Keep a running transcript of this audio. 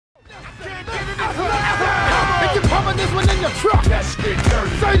And you pumping this one in your truck. Let's get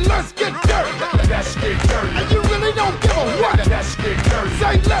dirty. Say, let's get dirty. Let's get dirty. And you really don't give a what. Let's get dirty.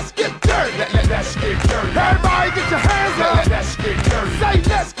 Say, let's get dirty. Let's get dirty. Everybody get your hands up. Let's get dirty. Say,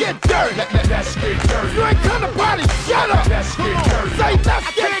 let's get dirty. Let's get dirty. You ain't come to party, shut up. Let's get dirty. Say,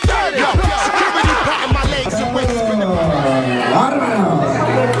 let's get dirty. Security patting my legs and waist. ¡Bárbaro!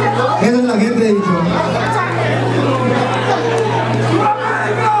 Esa es la gente de dicho.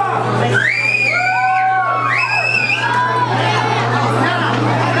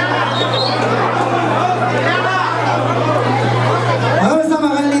 Ahora esta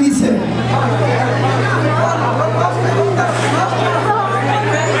Magali dice.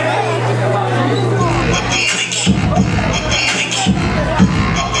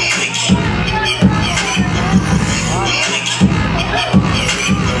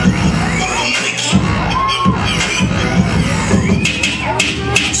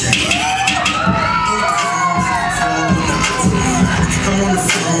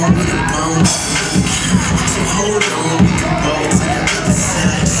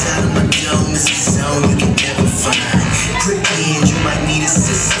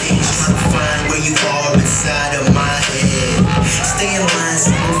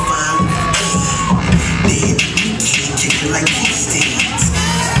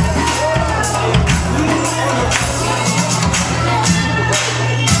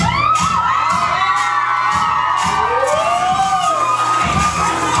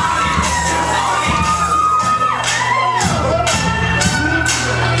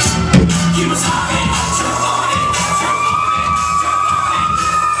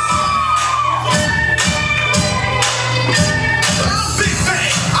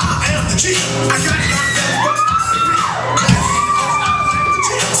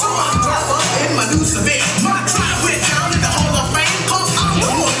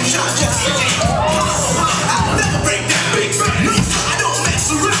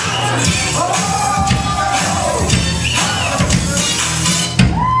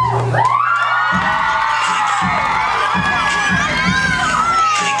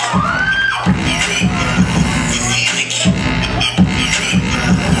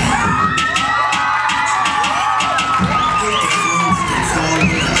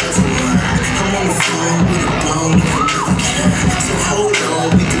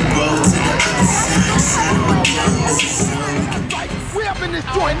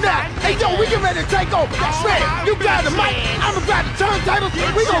 Hey, yo, we get ready to take over. Shred, you got the mic, I'm grab the turntables.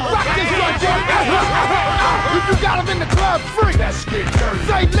 We gon' rock this joint, yo. If you got them in the club free, Let's get dirty.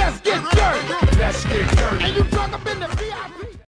 say let's get dirty. Let's get dirty. And you drunk up in the VIP.